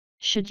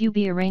Should you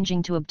be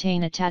arranging to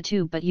obtain a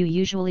tattoo but you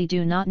usually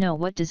do not know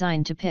what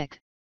design to pick,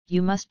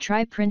 you must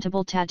try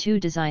printable tattoo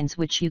designs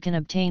which you can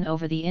obtain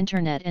over the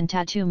internet, and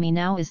Tattoo Me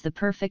Now is the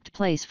perfect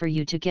place for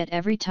you to get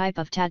every type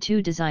of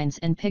tattoo designs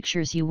and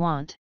pictures you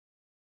want.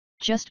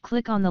 Just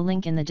click on the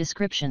link in the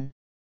description.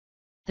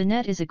 The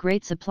net is a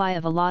great supply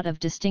of a lot of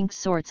distinct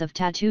sorts of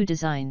tattoo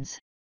designs.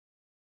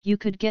 You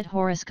could get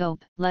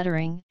horoscope,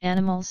 lettering,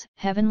 animals,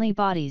 heavenly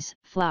bodies,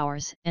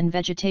 flowers and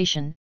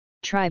vegetation,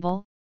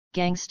 tribal,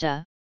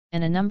 gangsta,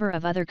 and a number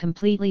of other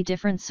completely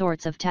different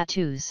sorts of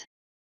tattoos.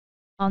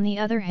 On the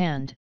other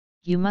hand,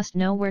 you must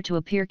know where to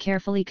appear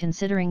carefully,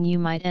 considering you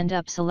might end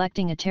up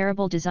selecting a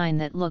terrible design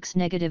that looks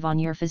negative on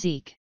your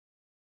physique.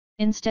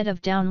 Instead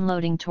of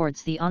downloading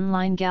towards the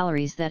online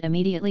galleries that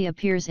immediately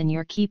appears in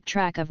your keep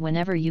track of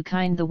whenever you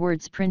kind the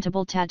words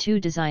printable tattoo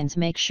designs,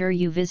 make sure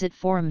you visit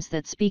forums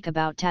that speak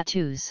about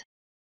tattoos.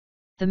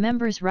 The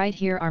members right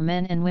here are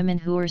men and women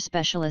who are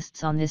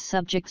specialists on this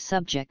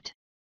subject.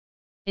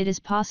 It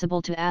is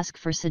possible to ask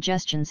for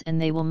suggestions and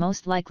they will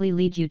most likely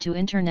lead you to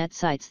internet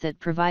sites that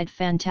provide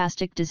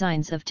fantastic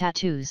designs of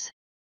tattoos.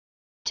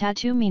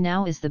 Tattoo Me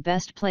Now is the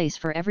best place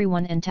for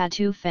everyone and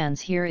tattoo fans.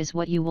 Here is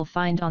what you will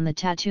find on the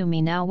Tattoo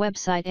Me Now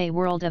website: a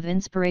world of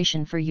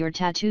inspiration for your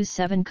tattoos,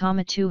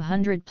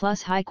 7,200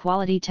 plus high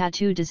quality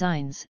tattoo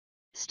designs,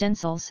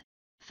 stencils,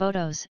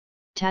 photos,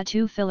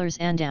 tattoo fillers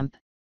and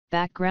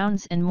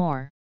backgrounds and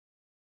more.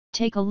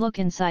 Take a look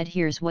inside.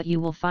 Here's what you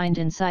will find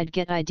inside.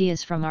 Get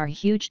ideas from our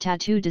huge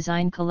tattoo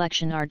design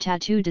collection. Our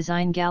tattoo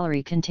design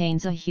gallery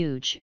contains a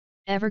huge,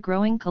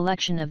 ever-growing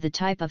collection of the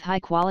type of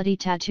high-quality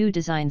tattoo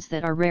designs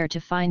that are rare to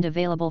find,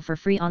 available for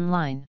free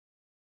online.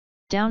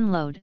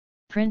 Download,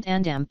 print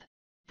and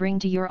bring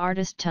to your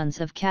artist tons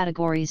of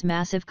categories,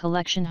 massive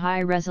collection,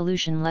 high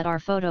resolution. Let our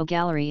photo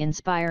gallery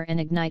inspire and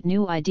ignite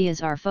new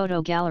ideas. Our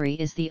photo gallery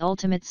is the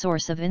ultimate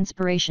source of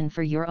inspiration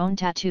for your own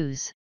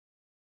tattoos.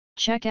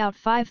 Check out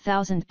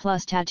 5,000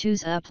 plus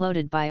tattoos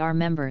uploaded by our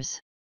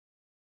members.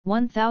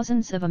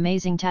 1000's of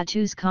amazing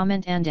tattoos.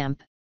 Comment and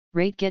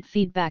rate, get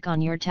feedback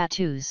on your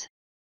tattoos.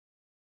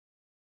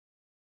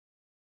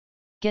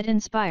 Get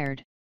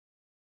inspired.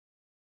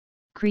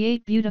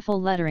 Create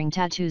beautiful lettering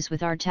tattoos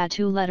with our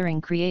Tattoo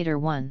Lettering Creator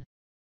 1.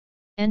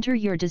 Enter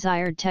your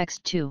desired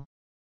text 2.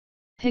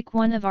 Pick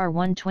one of our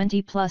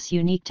 120 plus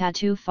unique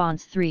tattoo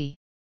fonts 3.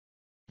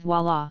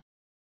 Voila!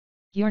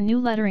 Your new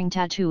lettering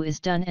tattoo is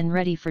done and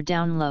ready for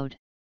download.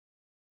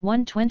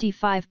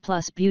 125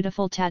 plus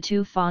beautiful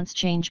tattoo fonts.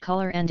 Change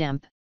color and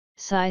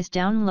size.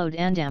 Download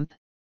and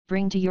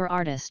bring to your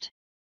artist.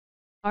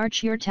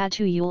 Arch your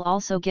tattoo. You'll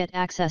also get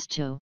access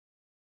to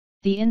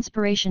the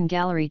Inspiration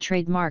Gallery.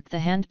 Trademark. The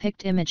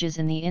hand-picked images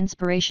in the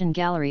Inspiration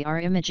Gallery are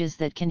images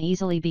that can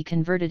easily be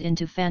converted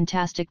into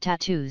fantastic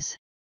tattoos.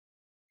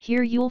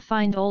 Here you'll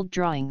find old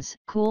drawings,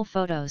 cool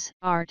photos,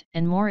 art,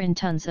 and more in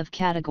tons of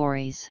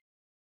categories.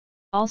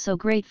 Also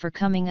great for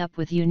coming up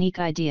with unique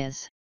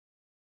ideas.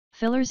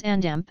 Fillers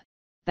and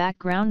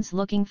backgrounds.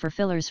 Looking for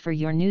fillers for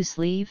your new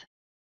sleeve?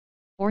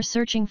 Or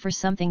searching for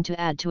something to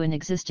add to an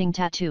existing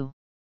tattoo?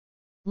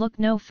 Look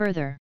no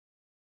further.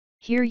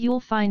 Here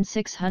you'll find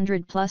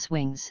 600 plus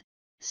wings,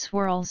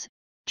 swirls,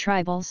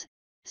 tribals,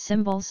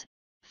 symbols,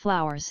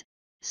 flowers,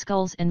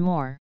 skulls and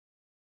more.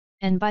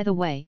 And by the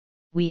way,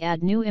 we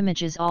add new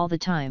images all the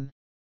time.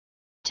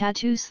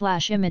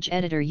 Tattoo/image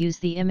editor. Use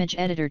the image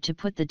editor to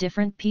put the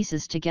different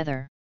pieces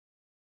together.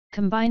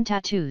 Combine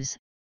tattoos,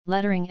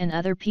 lettering and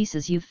other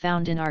pieces you've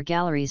found in our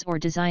galleries or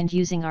designed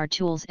using our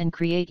tools and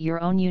create your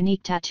own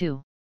unique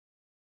tattoo.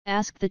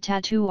 Ask the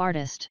tattoo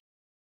artist.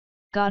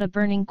 Got a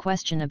burning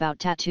question about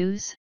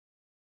tattoos?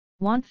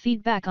 Want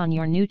feedback on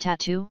your new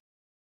tattoo?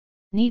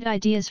 Need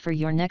ideas for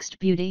your next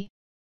beauty?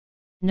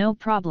 No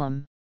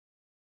problem.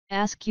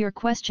 Ask your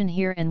question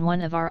here and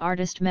one of our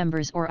artist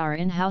members or our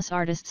in-house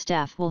artist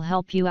staff will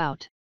help you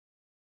out.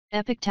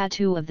 Epic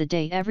Tattoo of the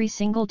Day. Every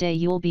single day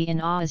you'll be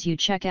in awe as you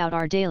check out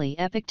our daily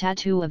Epic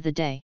Tattoo of the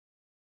Day.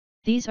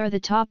 These are the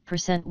top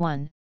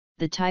 %1,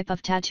 the type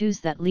of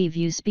tattoos that leave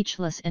you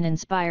speechless and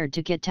inspired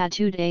to get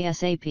tattooed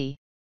ASAP.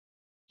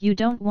 You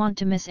don't want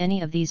to miss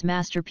any of these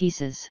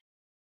masterpieces.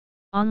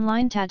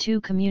 Online tattoo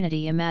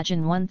community.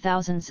 Imagine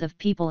 1000's of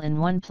people in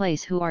one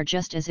place who are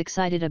just as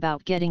excited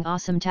about getting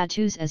awesome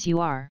tattoos as you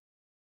are.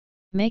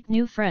 Make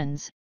new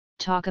friends,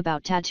 talk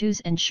about tattoos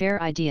and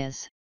share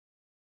ideas.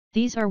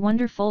 These are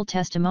wonderful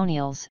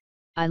testimonials.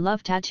 I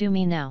love Tattoo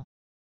Me Now.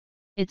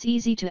 It's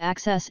easy to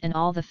access and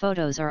all the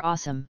photos are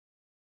awesome.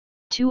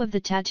 2 of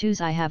the tattoos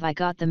I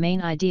got the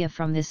main idea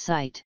from this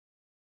site.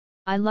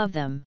 I love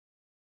them.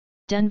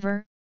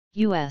 Denver,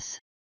 US.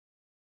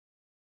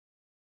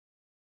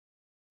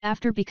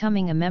 After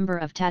becoming a member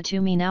of Tattoo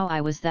Me Now,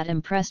 I was that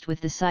impressed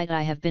with the site.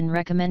 I have been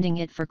recommending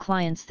it for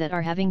clients that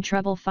are having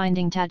trouble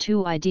finding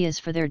tattoo ideas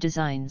for their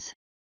designs.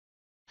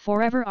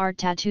 Forever Art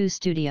Tattoo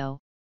Studio,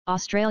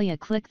 Australia.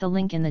 Click the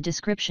link in the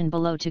description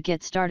below to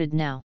get started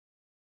now.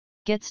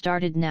 Get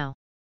started now.